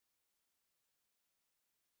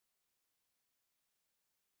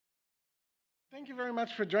Thank you very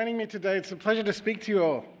much for joining me today. It's a pleasure to speak to you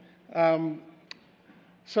all. I'm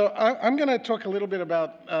going to talk a little bit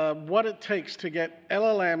about what it takes to get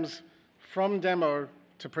LLMs from demo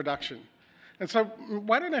to production. And so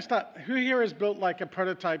why don't I start? Who here has built like a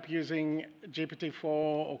prototype using GPT-4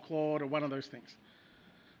 or Claude or one of those things?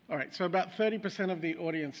 All right, so about 30% of the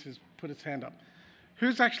audience has put its hand up.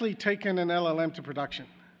 Who's actually taken an LLM to production?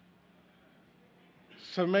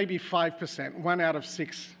 So maybe 5%, 1 out of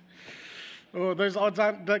 6. Oh, those odds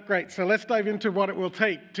aren't that great. So let's dive into what it will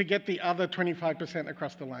take to get the other 25%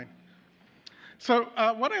 across the line. So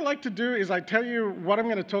what I like to do is I tell you what I'm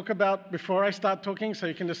going to talk about before I start talking, so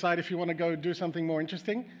you can decide if you want to go do something more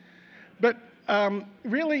interesting. But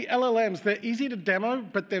really, LLMs, they're easy to demo,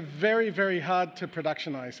 but they're very, very hard to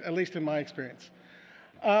productionize, at least in my experience.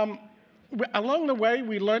 Along the way,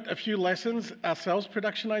 we learned a few lessons ourselves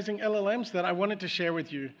productionizing LLMs that I wanted to share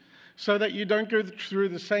with you, so that you don't go through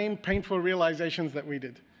the same painful realizations that we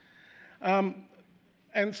did. And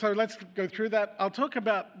so let's go through that. I'll talk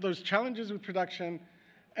about those challenges with production,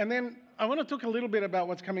 and then I want to talk a little bit about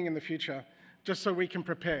what's coming in the future, just so we can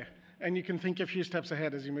prepare, and you can think a few steps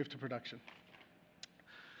ahead as you move to production.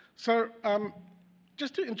 So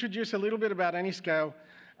just to introduce a little bit about AnyScale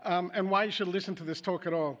and why you should listen to this talk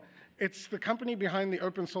at all. It's the company behind the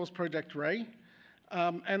open source project Ray,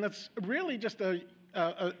 and it's really just a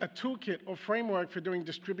toolkit or framework for doing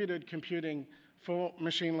distributed computing for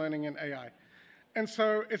machine learning and AI. And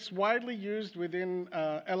so it's widely used within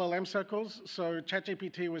LLM circles. So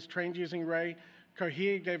ChatGPT was trained using Ray.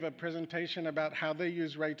 Cohere gave a presentation about how they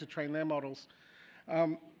use Ray to train their models.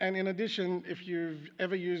 And in addition, if you've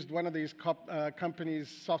ever used one of these companies'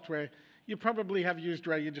 software, you probably have used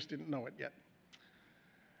Ray, you just didn't know it yet.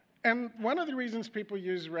 And one of the reasons people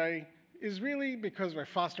use Ray is really because we're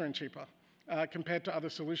faster and cheaper. Compared to other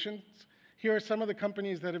solutions. Here are some of the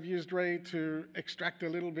companies that have used Ray to extract a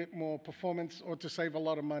little bit more performance or to save a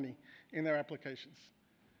lot of money in their applications.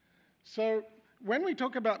 So when we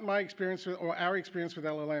talk about my experience or our experience with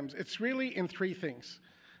LLMs, it's really in 3 things.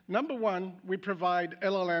 Number 1, we provide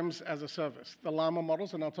LLMs as a service, the Llama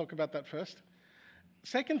models, and I'll talk about that first.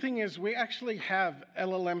 Second thing is we actually have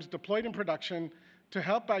LLMs deployed in production to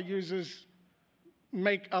help our users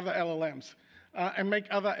make other LLMs. And make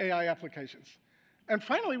other AI applications. And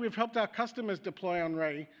finally, we've helped our customers deploy on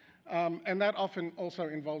Ray, and that often also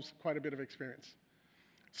involves quite a bit of experience.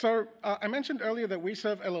 So I mentioned earlier that we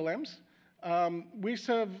serve LLMs. We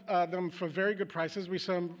serve them for very good prices. We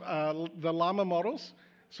serve the Llama models,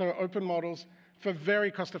 so open models, for very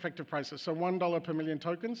cost-effective prices, so $1 per million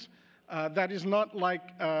tokens. That is not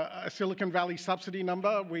like a Silicon Valley subsidy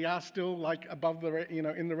number. We are still like above the,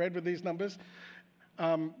 in the red with these numbers.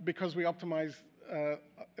 Because we optimize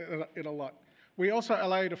it a lot. We also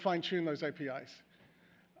allow you to fine-tune those APIs.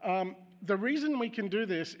 The reason we can do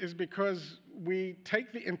this is because we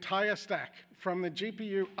take the entire stack from the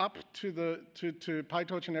GPU up to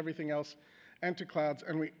PyTorch and everything else, and to clouds,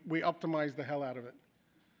 and we optimize the hell out of it.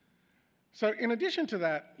 So in addition to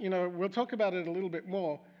that, we'll talk about it a little bit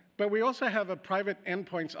more, but we also have a private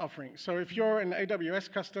endpoints offering. So if you're an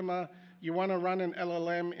AWS customer, you want to run an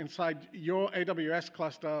LLM inside your AWS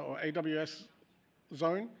cluster or AWS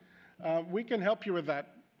zone, we can help you with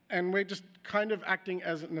that. And we're just kind of acting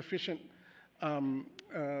as an efficient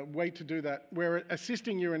way to do that. We're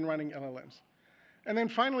assisting you in running LLMs. And then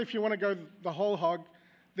finally, if you want to go the whole hog,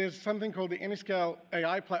 there's something called the AnyScale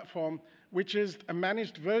AI platform, which is a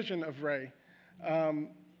managed version of Ray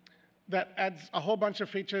that adds a whole bunch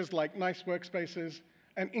of features like nice workspaces,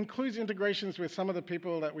 and includes integrations with some of the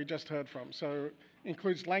people that we just heard from. So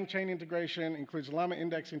includes LangChain integration, includes Llama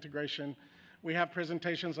Index integration. We have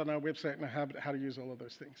presentations on our website on how to use all of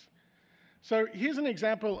those things. So here's an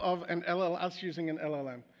example of us using an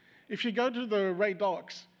LLM. If you go to the Ray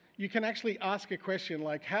docs, you can actually ask a question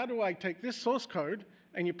like, how do I take this source code,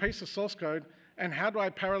 and you paste the source code, and how do I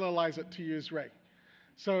parallelize it to use Ray?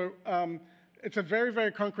 So it's a very,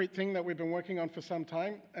 very concrete thing that we've been working on for some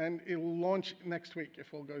time, and it will launch next week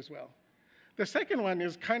if all goes well. The second one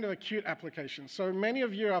is kind of a cute application. So many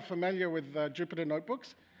of you are familiar with Jupyter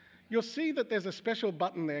Notebooks. You'll see that there's a special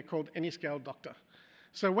button there called AnyScale Doctor.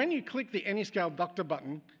 So when you click the AnyScale Doctor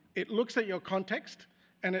button, it looks at your context,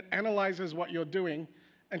 and it analyzes what you're doing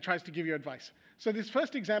and tries to give you advice. So this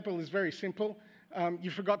first example is very simple.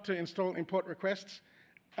 You forgot to install import requests.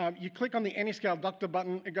 You click on the AnyScale Doctor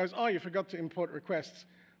button, it goes, oh, you forgot to import requests.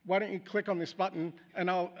 Why don't you click on this button, and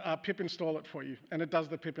I'll pip install it for you. And it does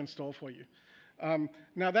the pip install for you.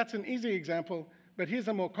 Now, that's an easy example, but here's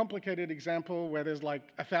a more complicated example where there's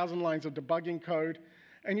like 1,000 lines of debugging code.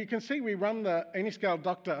 And you can see we run the AnyScale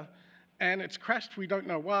Doctor, and it's crashed. We don't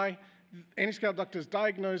know why. AnyScale doctors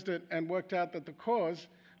diagnosed it and worked out that the cause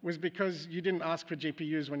was because you didn't ask for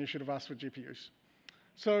GPUs when you should have asked for GPUs.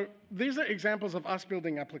 So these are examples of us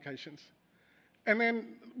building applications. And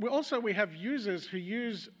then we have users who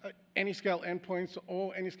use AnyScale endpoints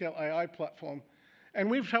or AnyScale AI platform, and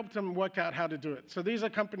we've helped them work out how to do it. So these are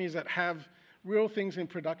companies that have real things in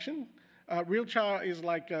production. RealChar is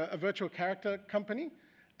like a virtual character company,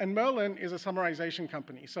 and Merlin is a summarization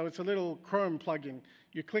company. So it's a little Chrome plugin.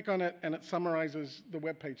 You click on it, and it summarizes the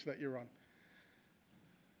web page that you're on.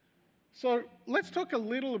 So let's talk a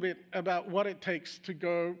little bit about what it takes to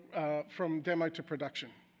go from demo to production.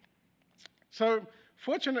 So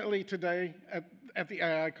fortunately today at the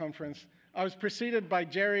AI conference, I was preceded by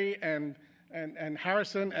Jerry and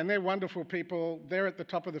Harrison, and they're wonderful people. They're at the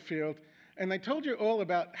top of the field. And they told you all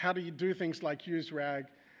about how do you do things like use RAG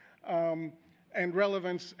and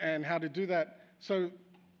relevance and how to do that. So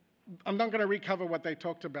I'm not going to recover what they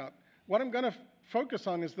talked about. What I'm going to focus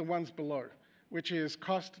on is the ones below, which is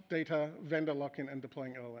cost, data, vendor lock-in, and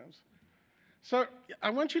deploying LLMs. So I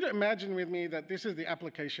want you to imagine with me that this is the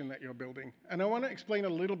application that you're building. And I want to explain a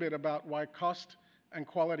little bit about why cost and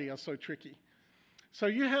quality are so tricky. So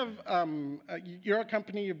you have, you're a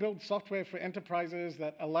company, you build software for enterprises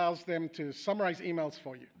that allows them to summarize emails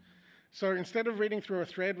for you. So instead of reading through a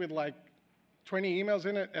thread with like 20 emails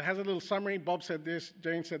in it, it has a little summary. Bob said this,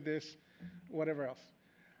 Jane said this, whatever else.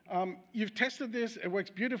 You've tested this, it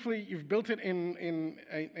works beautifully. You've built it in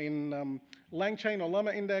LangChain or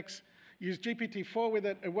Llama Index. Use GPT-4 with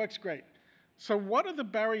it, it works great. So what are the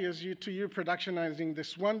barriers to you productionizing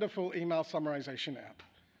this wonderful email summarization app?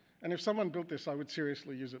 And if someone built this, I would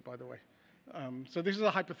seriously use it, by the way. So this is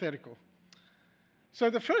a hypothetical.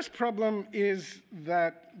 So the first problem is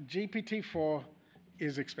that GPT-4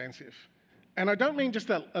 is expensive. And I don't mean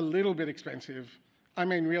just a little bit expensive. I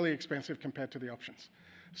mean really expensive compared to the options.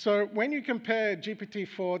 So when you compare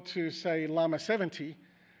GPT-4 to, say, Llama 70,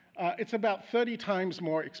 it's about 30 times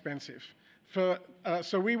more expensive.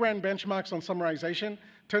 So we ran benchmarks on summarization.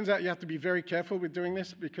 Turns out you have to be very careful with doing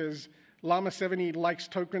this because Llama 70 likes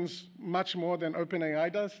tokens much more than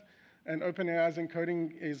OpenAI does, and OpenAI's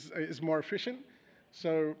encoding is more efficient.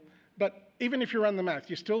 So, but even if you run the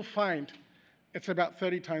math, you still find it's about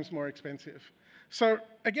 30 times more expensive. So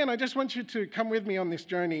again, I just want you to come with me on this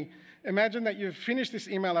journey. Imagine that you've finished this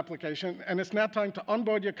email application, and it's now time to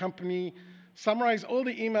onboard your company, summarize all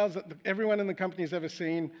the emails that everyone in the company has ever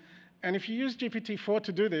seen. And if you use GPT-4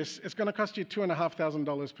 to do this, it's going to cost you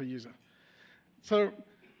 $2,500 per user. So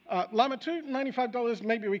Llama 2, $95,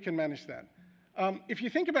 maybe we can manage that. If you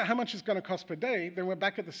think about how much it's going to cost per day, then we're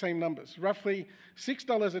back at the same numbers. Roughly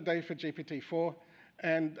 $6 a day for GPT-4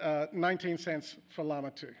 and 19 cents for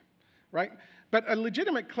Llama 2, right? But a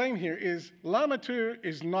legitimate claim here is Llama 2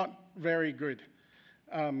 is not very good,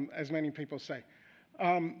 as many people say.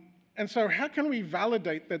 And so how can we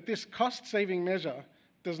validate that this cost-saving measure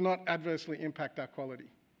does not adversely impact our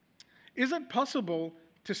quality? Is it possible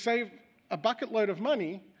to save a bucket load of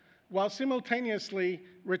money while simultaneously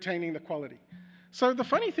retaining the quality? So the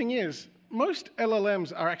funny thing is, most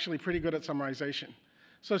LLMs are actually pretty good at summarization.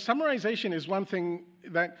 So summarization is one thing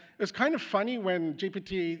that is kind of funny when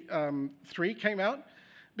GPT-3 came out,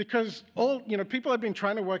 because people have been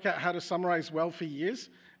trying to work out how to summarize well for years,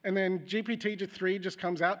 and then GPT-3 just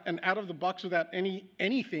comes out, and out of the box without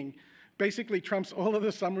anything, basically trumps all of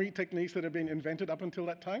the summary techniques that have been invented up until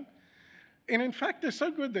that time. And in fact, they're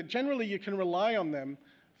so good that generally you can rely on them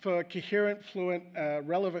for coherent, fluent,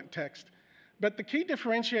 relevant text. But the key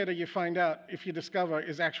differentiator you find out, if you discover,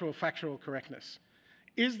 is actual factual correctness.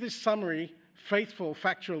 Is this summary faithful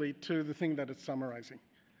factually to the thing that it's summarizing?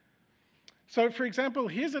 So for example,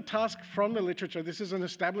 here's a task from the literature. This is an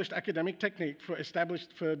established academic technique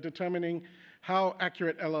for determining how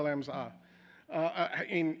accurate LLMs are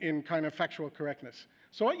in kind of factual correctness.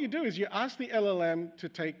 So what you do is you ask the LLM to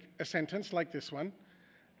take a sentence like this one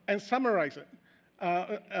and summarize it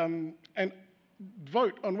and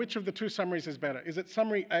vote on which of the two summaries is better. Is it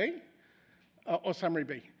summary A or summary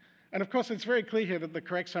B? And of course, it's very clear here that the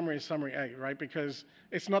correct summary is summary A, right? Because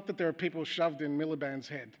it's not that there are people shoved in Miliband's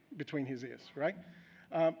head between his ears, right?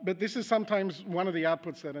 But this is sometimes one of the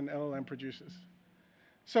outputs that an LLM produces.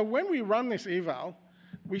 So when we run this eval,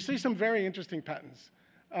 we see some very interesting patterns.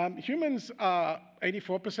 Humans are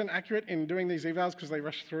 84% accurate in doing these evals because they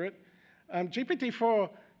rush through it. GPT-4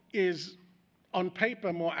 is, on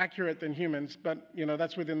paper, more accurate than humans, but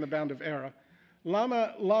that's within the bound of error.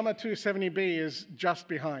 Llama 2 70B is just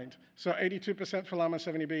behind. So 82% for Llama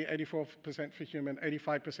 70B, 84% for human,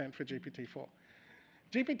 85% for GPT-4.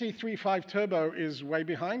 GPT-3.5 Turbo is way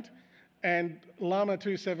behind. and Llama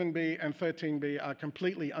 2 7B and 13B are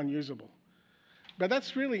completely unusable. But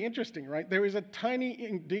that's really interesting, right? There is a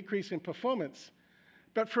tiny decrease in performance,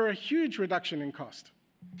 but for a huge reduction in cost,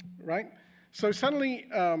 right? So suddenly,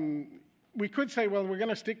 we could say, well, we're going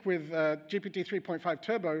to stick with GPT 3.5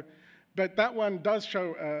 Turbo, but that one does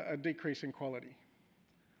show a decrease in quality.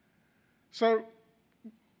 So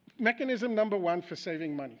mechanism number one for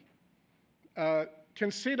saving money.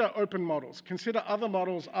 Consider open models. Consider other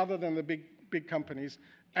models other than the big companies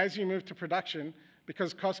as you move to production,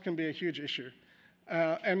 because cost can be a huge issue.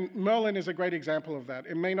 And Merlin is a great example of that.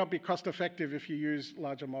 It may not be cost effective if you use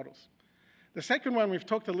larger models. The second one we've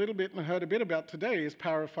talked a little bit and heard a bit about today is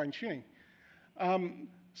power of fine-tuning.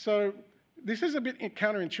 So this is a bit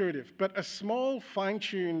counterintuitive, but a small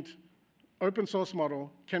fine-tuned open source model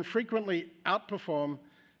can frequently outperform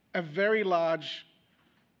a very large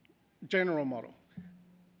general model.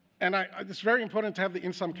 And it's very important to have the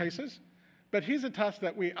in some cases, but here's a task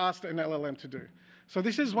that we asked an LLM to do. So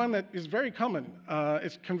this is one that is very common.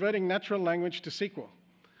 It's converting natural language to SQL.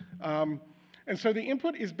 And so the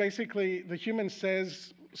input is basically the human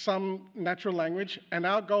says some natural language, and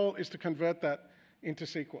our goal is to convert that into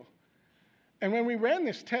SQL. And when we ran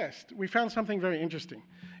this test, we found something very interesting.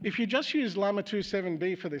 If you just use Llama 2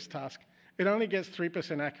 7B for this task, it only gets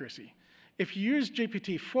 3% accuracy. If you use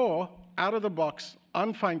GPT-4 out of the box,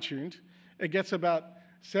 unfine-tuned, it gets about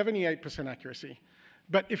 78% accuracy.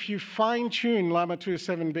 But if you fine-tune Llama 2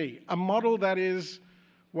 7B, a model that is,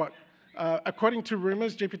 what? According to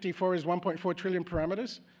rumors, GPT-4 is 1.4 trillion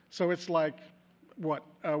parameters. So it's like, what,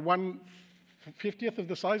 1/50th of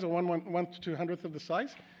the size, or 1/200th of the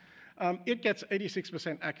size. It gets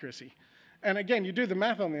 86% accuracy. And again, you do the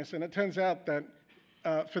math on this, and it turns out that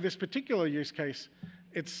for this particular use case,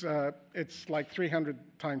 it's like 300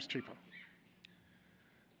 times cheaper.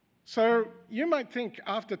 So you might think,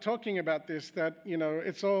 after talking about this, that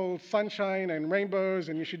it's all sunshine and rainbows,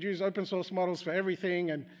 and you should use open source models for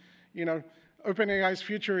everything, and OpenAI's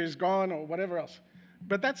future is gone, or whatever else.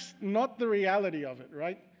 But that's not the reality of it,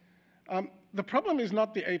 right? The problem is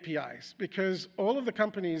not the APIs, because all of the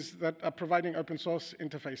companies that are providing open source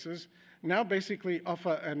interfaces now basically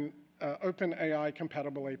offer an OpenAI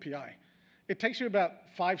compatible API. It takes you about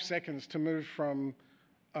 5 seconds to move from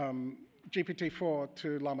GPT-4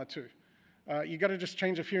 to Llama 2. You got to just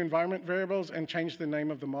change a few environment variables and change the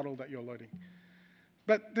name of the model that you're loading.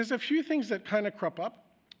 But there's a few things that kind of crop up.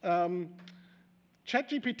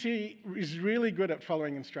 ChatGPT is really good at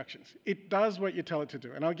following instructions. It does what you tell it to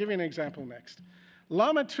do, and I'll give you an example next.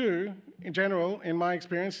 Llama 2, in general, in my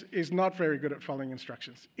experience, is not very good at following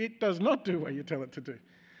instructions. It does not do what you tell it to do.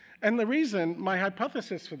 And the reason, my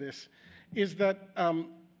hypothesis for this, is that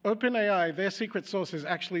OpenAI, their secret sauce is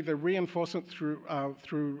actually the reinforcement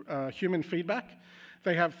through human feedback.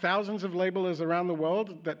 They have thousands of labelers around the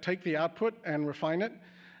world that take the output and refine it.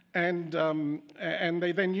 And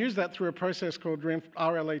they then use that through a process called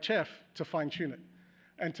RLHF to fine-tune it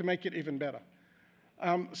and to make it even better.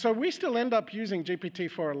 So we still end up using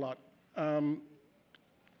GPT-4 a lot.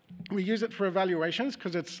 We use it for evaluations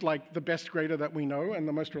because it's like the best grader that we know and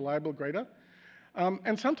the most reliable grader.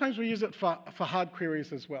 And sometimes we use it for hard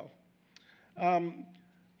queries as well.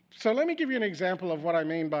 So let me give you an example of what I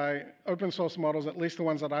mean by open source models, at least the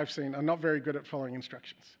ones that I've seen, are not very good at following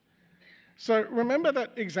instructions. So remember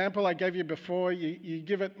that example I gave you before? You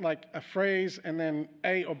give it like a phrase and then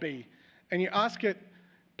A or B. And you ask it,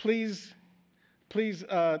 please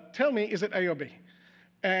tell me, is it A or B?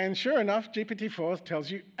 And sure enough, GPT-4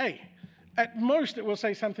 tells you A. At most, it will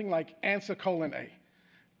say something like answer :A.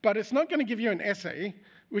 But it's not going to give you an essay,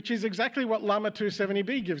 which is exactly what Llama 2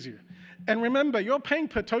 70B gives you. And remember, you're paying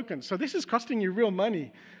per token, so this is costing you real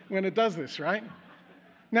money when it does this, right?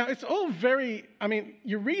 Now, it's all very, I mean,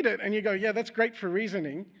 you read it and you go, yeah, that's great for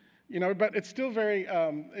reasoning, but it's still very,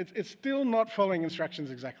 it's still not following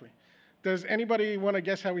instructions exactly. Does anybody want to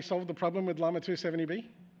guess how we solved the problem with Llama 2 70B?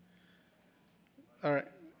 All right.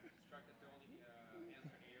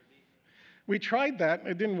 We tried that,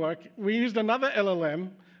 it didn't work. We used another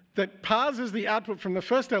LLM that parses the output from the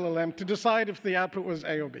first LLM to decide if the output was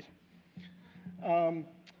A or B.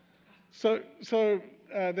 So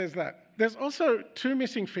there's that. There's also two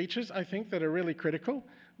missing features, I think, that are really critical.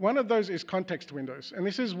 One of those is context windows. And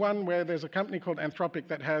this is one where there's a company called Anthropic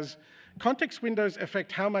that has context windows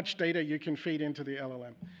affect how much data you can feed into the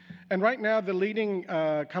LLM. And right now, the leading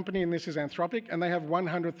company in this is Anthropic, and they have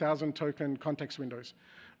 100,000 token context windows.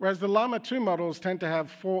 Whereas the Llama 2 models tend to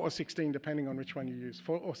have 4 or 16, depending on which one you use,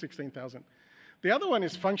 4 or 16,000. The other one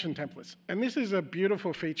is function templates. And this is a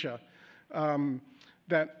beautiful feature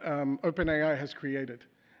that OpenAI has created.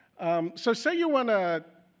 So say you want to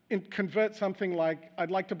convert something like,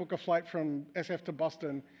 I'd like to book a flight from SF to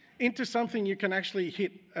Boston, into something you can actually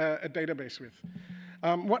hit a database with.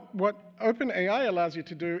 What OpenAI allows you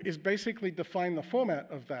to do is basically define the format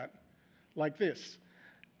of that, like this.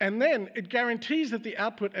 And then it guarantees that the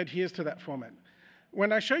output adheres to that format.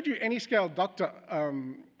 When I showed you AnyScale Doctor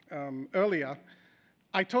earlier,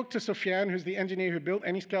 I talked to Sufyan, who's the engineer who built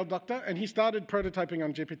AnyScale Doctor, and he started prototyping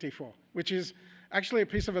on GPT-4, which is actually a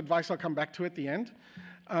piece of advice I'll come back to at the end.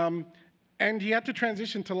 And he had to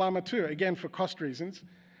transition to Llama 2, again, for cost reasons.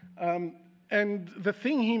 And the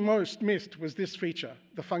thing he most missed was this feature,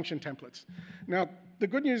 the function templates. Now, the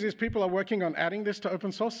good news is people are working on adding this to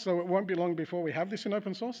open source, so it won't be long before we have this in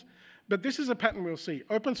open source. But this is a pattern we'll see.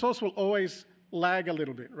 Open source will always lag a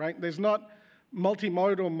little bit, right? There's not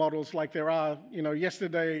multimodal models like there are.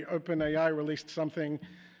 Yesterday, OpenAI released something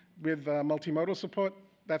with multimodal support.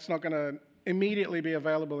 That's not going to immediately be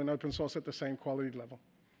available in open source at the same quality level.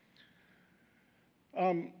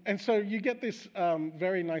 And so you get this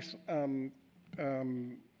very nice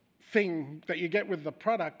thing that you get with the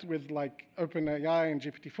product with like OpenAI and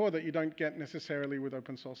GPT-4 that you don't get necessarily with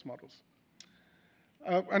open source models.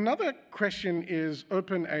 Another question is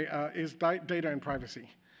data and privacy.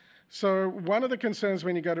 So one of the concerns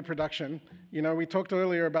when you go to production, we talked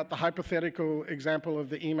earlier about the hypothetical example of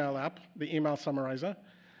the email app, the email summarizer.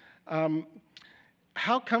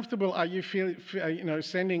 How comfortable are you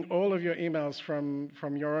sending all of your emails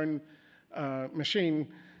from your own machine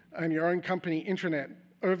and your own company intranet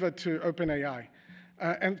over to OpenAI?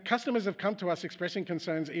 And customers have come to us expressing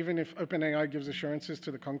concerns, even if OpenAI gives assurances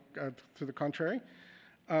to the contrary.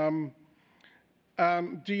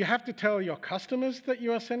 Do you have to tell your customers that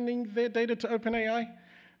you are sending their data to OpenAI?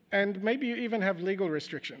 And maybe you even have legal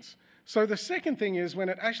restrictions. So the second thing is when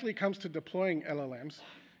it actually comes to deploying LLMs,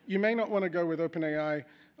 you may not want to go with OpenAI.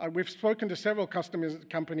 We've spoken to several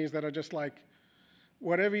companies that are just like,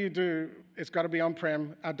 whatever you do, it's got to be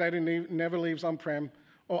on-prem. Our data never leaves on-prem.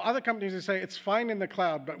 Or other companies that say, it's fine in the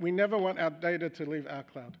cloud, but we never want our data to leave our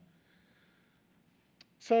cloud.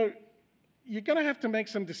 So you're going to have to make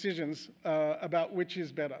some decisions about which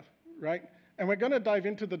is better, right? And we're going to dive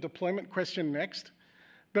into the deployment question next.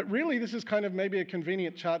 But really, this is kind of maybe a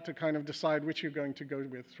convenient chart to kind of decide which you're going to go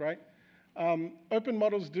with, right? Open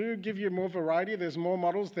models do give you more variety. There's more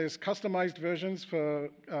models. There's customized versions for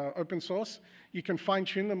open source. You can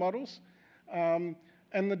fine-tune the models. And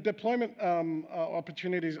the deployment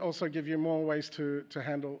opportunities also give you more ways to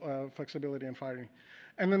handle flexibility and firing.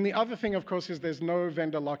 And then the other thing, of course, is there's no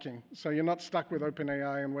vendor lock-in. So you're not stuck with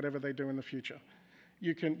OpenAI and whatever they do in the future.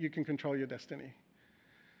 You can control your destiny.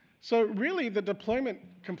 So really, the deployment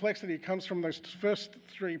complexity comes from those first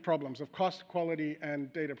three problems of cost, quality,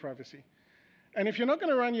 and data privacy. And if you're not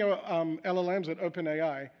going to run your LLMs at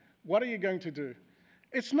OpenAI, what are you going to do?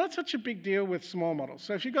 It's not such a big deal with small models.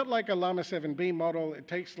 So if you've got like a Llama 7B model, it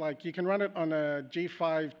takes like, you can run it on a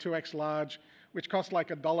G5 2x large, which costs like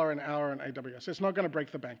 $1 an hour on AWS. It's not going to break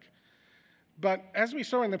the bank. But as we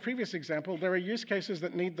saw in the previous example, there are use cases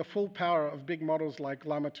that need the full power of big models like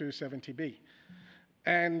Llama 2 70B.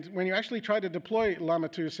 And when you actually try to deploy Llama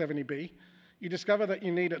 2 70B, you discover that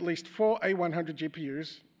you need at least 4 A100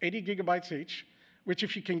 GPUs, 80 gigabytes each, which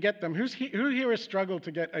if you can get them, who here has struggled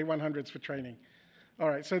to get A100s for training? All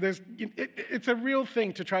right, so it's a real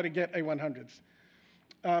thing to try to get A100s.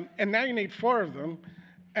 And now you need 4 of them,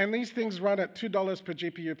 and these things run at $2 per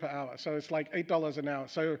GPU per hour, so it's like $8 an hour.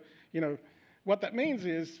 So, what that means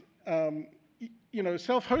is,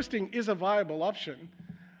 self-hosting is a viable option,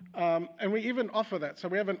 and we even offer that. So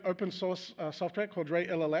we have an open source software called Ray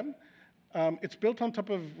LLM. It's built on top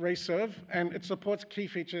of Ray Serve, and it supports key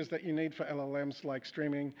features that you need for LLMs like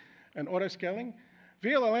streaming and auto-scaling.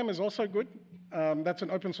 VLLM is also good. That's an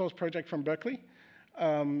open source project from Berkeley,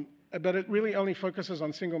 but it really only focuses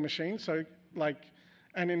on single machines. So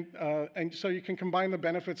so you can combine the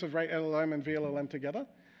benefits of Ray LLM and VLLM together.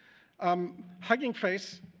 Hugging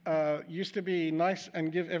Face used to be nice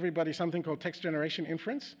and give everybody something called text generation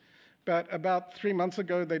inference. But about 3 months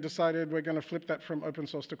ago, they decided we're going to flip that from open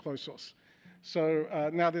source to closed source. So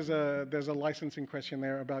now there's a licensing question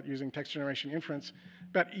there about using text generation inference.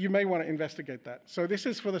 But you may want to investigate that. So this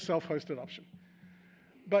is for the self-hosted option.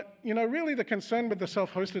 But really the concern with the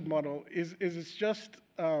self-hosted model is it's just,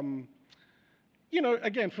 again,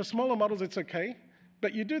 for smaller models, it's OK.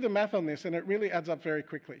 But you do the math on this, and it really adds up very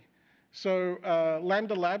quickly. So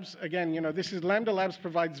Lambda Labs, again, Lambda Labs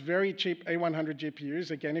provides very cheap A100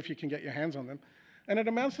 GPUs, again, if you can get your hands on them. And it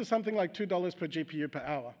amounts to something like $2 per GPU per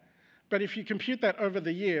hour. But if you compute that over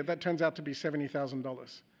the year, that turns out to be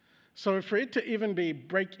 $70,000. So for it to even be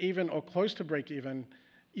break even or close to break even,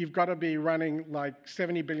 you've got to be running like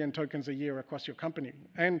 70 billion tokens a year across your company.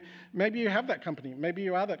 And maybe you have that company, maybe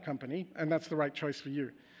you are that company, and that's the right choice for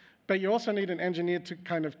you. But you also need an engineer to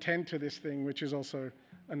kind of tend to this thing, which is also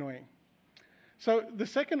annoying. So the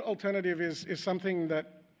second alternative is something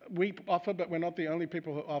that we offer, but we're not the only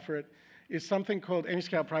people who offer it, is something called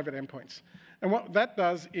AnyScale private endpoints. And what that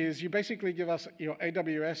does is you basically give us your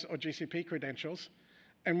AWS or GCP credentials,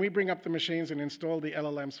 and we bring up the machines and install the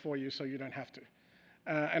LLMs for you so you don't have to.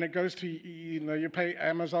 And it goes to, you pay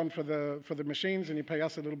Amazon for the machines, and you pay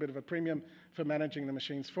us a little bit of a premium for managing the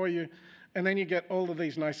machines for you. And then you get all of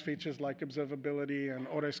these nice features like observability and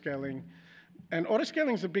auto-scaling. And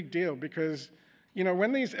auto-scaling is a big deal because,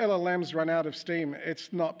 when these LLMs run out of steam,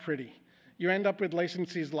 it's not pretty. You end up with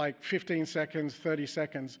latencies like 15 seconds, 30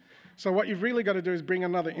 seconds. So what you've really got to do is bring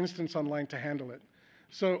another instance online to handle it.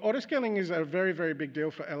 So auto-scaling is a very, very big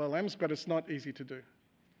deal for LLMs, but it's not easy to do.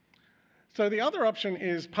 So the other option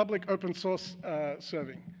is public open source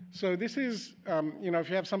serving. So this is, if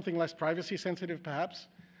you have something less privacy sensitive perhaps,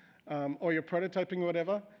 or you're prototyping or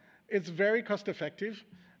whatever, it's very cost effective.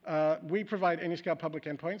 We provide AnyScale public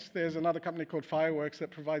endpoints. There's another company called Fireworks that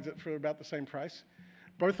provides it for about the same price.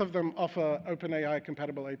 Both of them offer OpenAI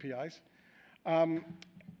compatible APIs.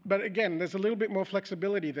 But again, there's a little bit more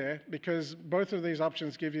flexibility there because both of these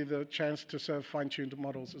options give you the chance to serve fine-tuned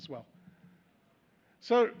models as well.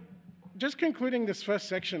 So just concluding this first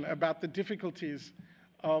section about the difficulties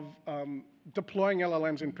of deploying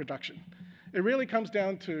LLMs in production. It really comes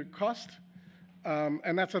down to cost,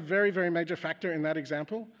 and that's a very, very major factor in that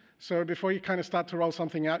example. So before you kind of start to roll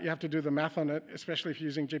something out, you have to do the math on it, especially if you're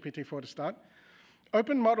using GPT-4 to start.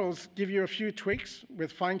 Open models give you a few tweaks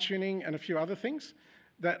with fine-tuning and a few other things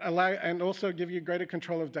that allow, and also give you greater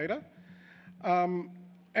control of data.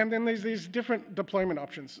 And then there's these different deployment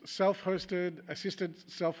options: self-hosted, assisted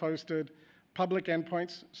self-hosted, public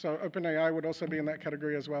endpoints. So OpenAI would also be in that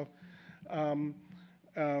category as well.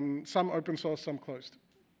 Some open source, some closed.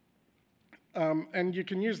 And you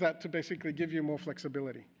can use that to basically give you more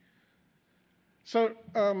flexibility. So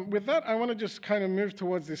with that, I want to just kind of move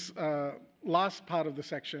towards this last part of the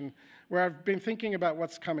section where I've been thinking about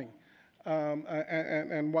what's coming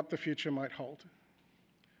and what the future might hold.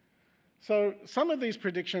 So some of these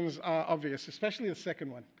predictions are obvious, especially the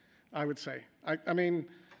second one, I would say. I mean,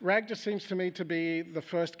 RAG just seems to me to be the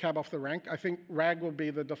first cab off the rank. I think RAG will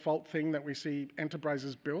be the default thing that we see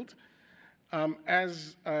enterprises build.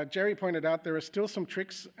 As Jerry pointed out, there are still some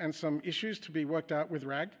tricks and some issues to be worked out with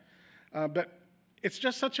RAG, but it's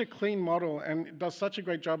just such a clean model and it does such a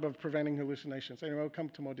great job of preventing hallucinations. Anyway, we'll come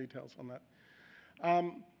to more details on that.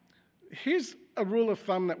 Here's a rule of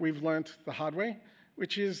thumb that we've learned the hard way,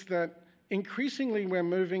 which is that increasingly we're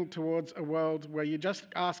moving towards a world where you just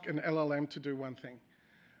ask an LLM to do one thing.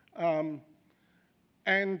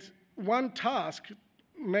 And one task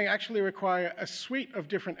may actually require a suite of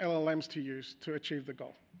different LLMs to use to achieve the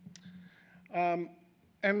goal.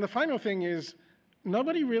 And the final thing is,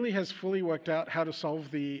 nobody really has fully worked out how to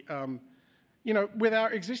solve the, with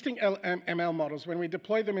our existing ML models, when we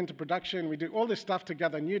deploy them into production, we do all this stuff to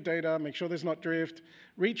gather new data, make sure there's not drift,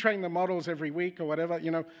 retrain the models every week or whatever,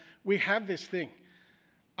 we have this thing.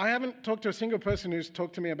 I haven't talked to a single person who's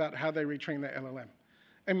talked to me about how they retrain their LLM.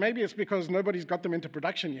 And maybe it's because nobody's got them into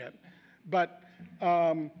production yet. But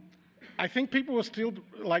I think people will still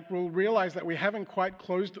will realize that we haven't quite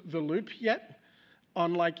closed the loop yet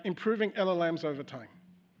on improving LLMs over time.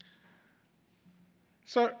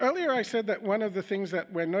 So earlier I said that one of the things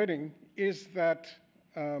that we're noting is that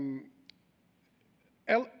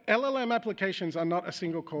LLM applications are not a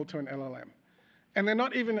single call to an LLM. And they're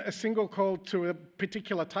not even a single call to a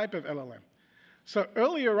particular type of LLM. So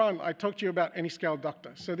earlier on, I talked to you about AnyScale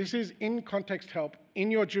Doctor. So this is in-context help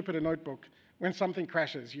in your Jupyter notebook when something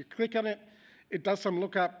crashes. You click on it, it does some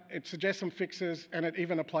lookup, it suggests some fixes, and it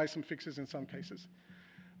even applies some fixes in some cases.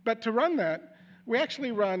 But to run that, we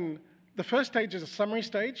actually run, the first stage is a summary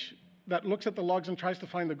stage that looks at the logs and tries to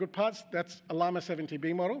find the good parts. That's a Llama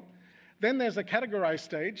 7TB model. Then there's a categorized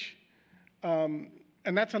stage, and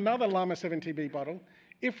that's another Llama 7TB model.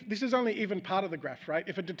 If this is only even part of the graph, right?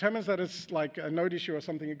 If it determines that it's like a node issue or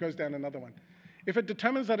something, it goes down another one. If it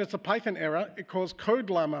determines that it's a Python error, it calls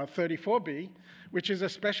code Llama 34B, which is a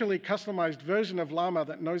specially customized version of Llama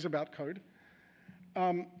that knows about code.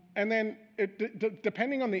 And then,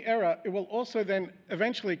 depending on the error, it will also then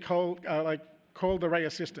eventually call the Ray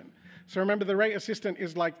Assistant. So remember, the Ray Assistant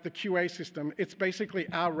is like the QA system. It's basically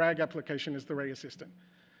our RAG application is the Ray Assistant.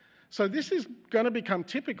 So this is going to become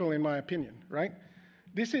typical, in my opinion, right?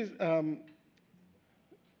 This is,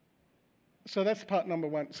 So that's part number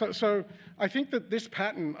one. So I think that this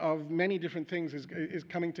pattern of many different things is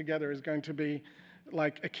coming together is going to be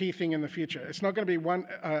like a key thing in the future. It's not going to be one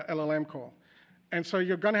LLM call. And so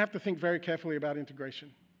you're going to have to think very carefully about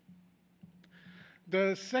integration.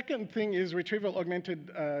 The second thing is retrieval augmented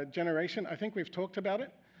generation. I think we've talked about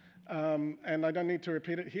it, and I don't need to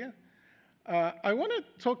repeat it here. I want to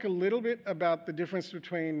talk a little bit about the difference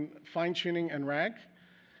between fine-tuning and RAG.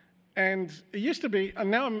 And it used to be, and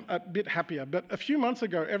now I'm a bit happier, but a few months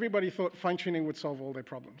ago, everybody thought fine-tuning would solve all their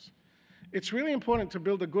problems. It's really important to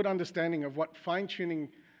build a good understanding of what fine-tuning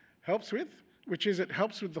helps with, which is it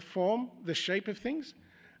helps with the form, the shape of things,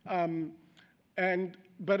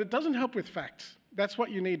 but it doesn't help with facts. That's what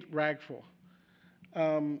you need RAG for.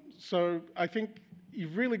 So I think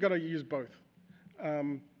you've really got to use both.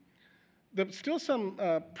 There's still some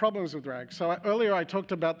problems with RAG. So earlier I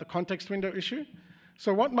talked about the context window issue.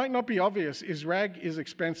 So what might not be obvious is RAG is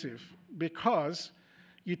expensive because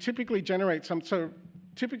you typically generate some, so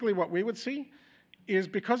typically what we would see is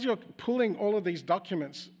because you're pulling all of these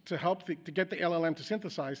documents to help to get the LLM to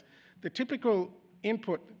synthesize, the typical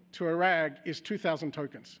input to a RAG is 2,000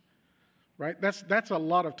 tokens, right? That's a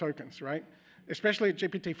lot of tokens, right? Especially at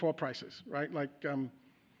GPT-4 prices, right? Like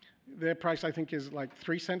their price, I think, is like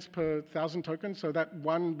 3 cents per 1,000 tokens. So that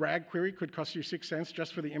one RAG query could cost you 6 cents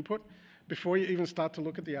just for the input before you even start to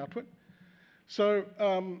look at the output. So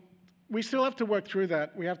we still have to work through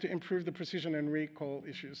that. We have to improve the precision and recall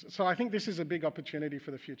issues. So I think this is a big opportunity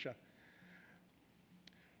for the future.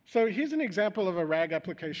 So here's an example of a RAG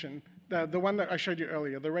application, the one that I showed you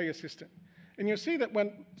earlier, the Ray Assistant. And you'll see that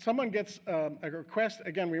when someone gets a request,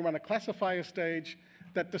 again, we run a classifier stage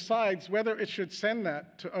that decides whether it should send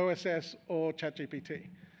that to OSS or ChatGPT.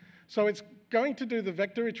 So it's going to do the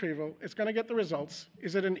vector retrieval. It's going to get the results.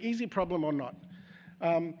 Is it an easy problem or not?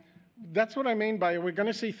 That's what I mean by we're going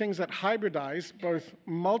to see things that hybridize both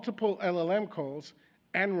multiple LLM calls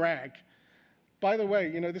and RAG. By the way,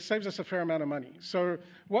 this saves us a fair amount of money. So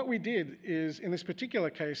what we did is, in this particular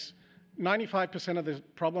case, 95% of the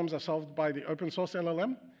problems are solved by the open source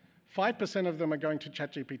LLM. 5% of them are going to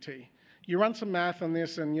ChatGPT. You run some math on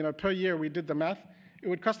this, and per year we did the math. It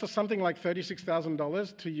would cost us something like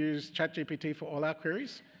 $36,000 to use ChatGPT for all our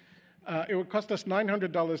queries. It would cost us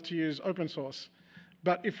 $900 to use open source.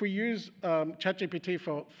 But if we use ChatGPT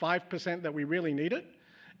for 5% that we really need it,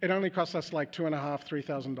 it only costs us like $2,500,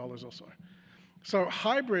 $3,000 or so. So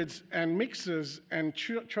hybrids and mixes and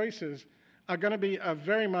choices are going to be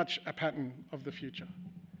very much a pattern of the future.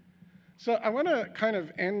 So I want to kind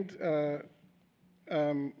of end.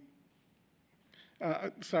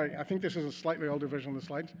 Sorry, I think this is a slightly older version of the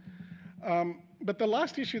slides. But the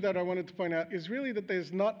last issue that I wanted to point out is really that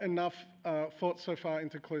there's not enough thought so far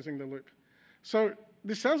into closing the loop. So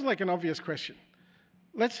this sounds like an obvious question.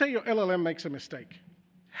 Let's say your LLM makes a mistake.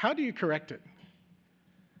 How do you correct it?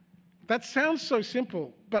 That sounds so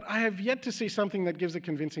simple, but I have yet to see something that gives a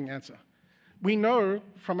convincing answer. We know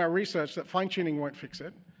from our research that fine-tuning won't fix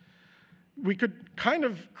it. We could kind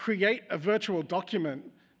of create a virtual document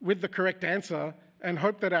with the correct answer and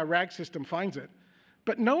hope that our RAG system finds it.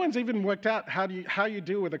 But no one's even worked out how you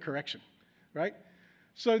deal with a correction, right?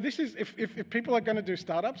 So this is, if people are going to do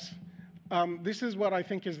startups, this is what I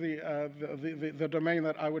think is the domain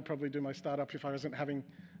that I would probably do my startup if I wasn't having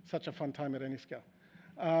such a fun time at AnyScale.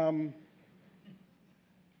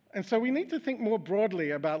 And so we need to think more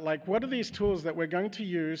broadly about what are these tools that we're going to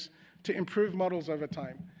use to improve models over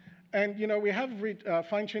time. And we have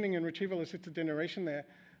fine-tuning and retrieval-assisted generation there.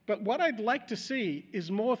 But what I'd like to see is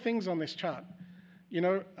more things on this chart.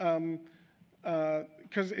 Because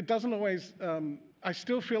it doesn't always, I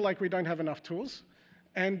still feel like we don't have enough tools.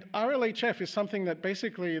 And RLHF is something that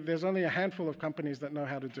basically there's only a handful of companies that know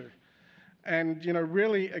how to do. And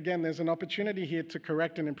really, again, there's an opportunity here to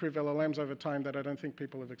correct and improve LLMs over time that I don't think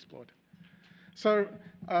people have explored. So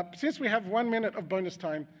since we have 1 minute of bonus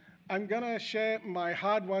time, I'm going to share my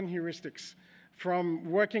hard-won heuristics from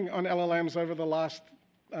working on LLMs over the last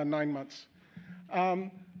 9 months.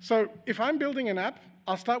 So if I'm building an app,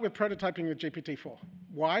 I'll start with prototyping with GPT-4.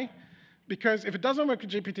 Why? Because if it doesn't work with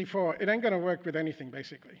GPT-4, it ain't going to work with anything,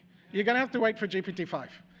 basically. You're going to have to wait for GPT-5,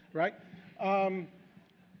 right?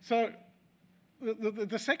 So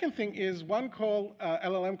the second thing is one call,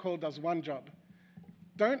 LLM call does one job.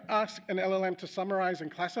 Don't ask an LLM to summarize and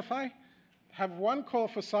classify. Have one call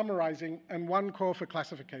for summarizing and one call for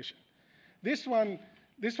classification. This one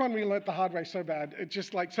we learned the hard way so bad. It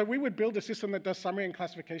just so we would build a system that does summary and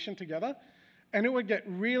classification together, and it would get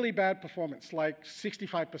really bad performance, like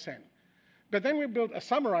 65%. But then we build a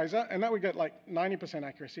summarizer, and that would get 90%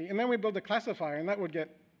 accuracy. And then we build a classifier, and that would get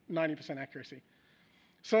 90% accuracy.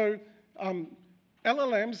 So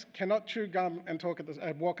LLMs cannot chew gum and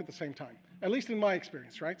walk at the same time, at least in my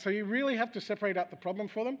experience, right? So you really have to separate out the problem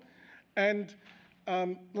for them. And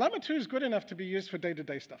Llama 2 is good enough to be used for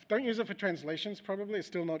day-to-day stuff. Don't use it for translations, probably. It's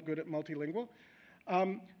still not good at multilingual.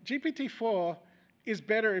 GPT-4 is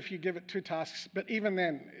better if you give it 2 tasks, but even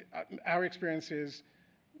then, our experience is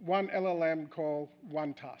 1 LLM call,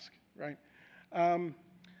 1 task, right?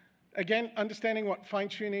 Again, understanding what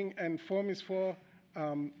fine-tuning and form is for.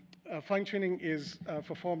 Fine-tuning is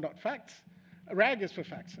for form, not facts. RAG is for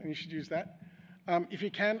facts, and you should use that. If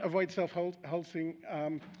you can, avoid self-hosting.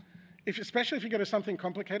 Especially if you go to something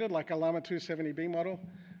complicated, like a Llama 2 70B model.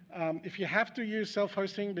 If you have to use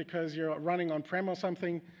self-hosting because you're running on-prem or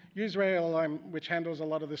something, use RayLLM, which handles a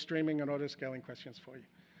lot of the streaming and auto-scaling questions for you.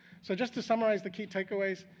 So just to summarize the key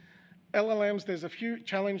takeaways, LLMs, there's a few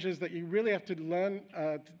challenges that you really have to learn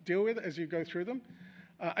to deal with as you go through them.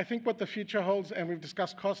 I think what the future holds, and we've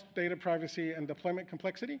discussed cost, data privacy, and deployment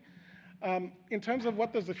complexity. In terms of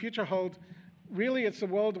what does the future hold, really it's a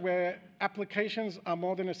world where applications are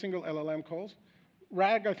more than a single LLM calls.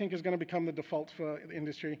 RAG, I think, is going to become the default for the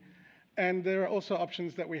industry. And there are also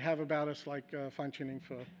options that we have about us, like fine-tuning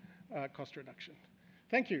for cost reduction.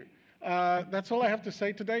 Thank you. That's all I have to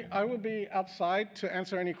say today. I will be outside to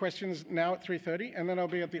answer any questions now at 3:30, and then I'll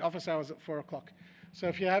be at the office hours at 4 o'clock. So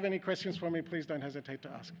if you have any questions for me, please don't hesitate to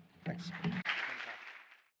ask. Thanks.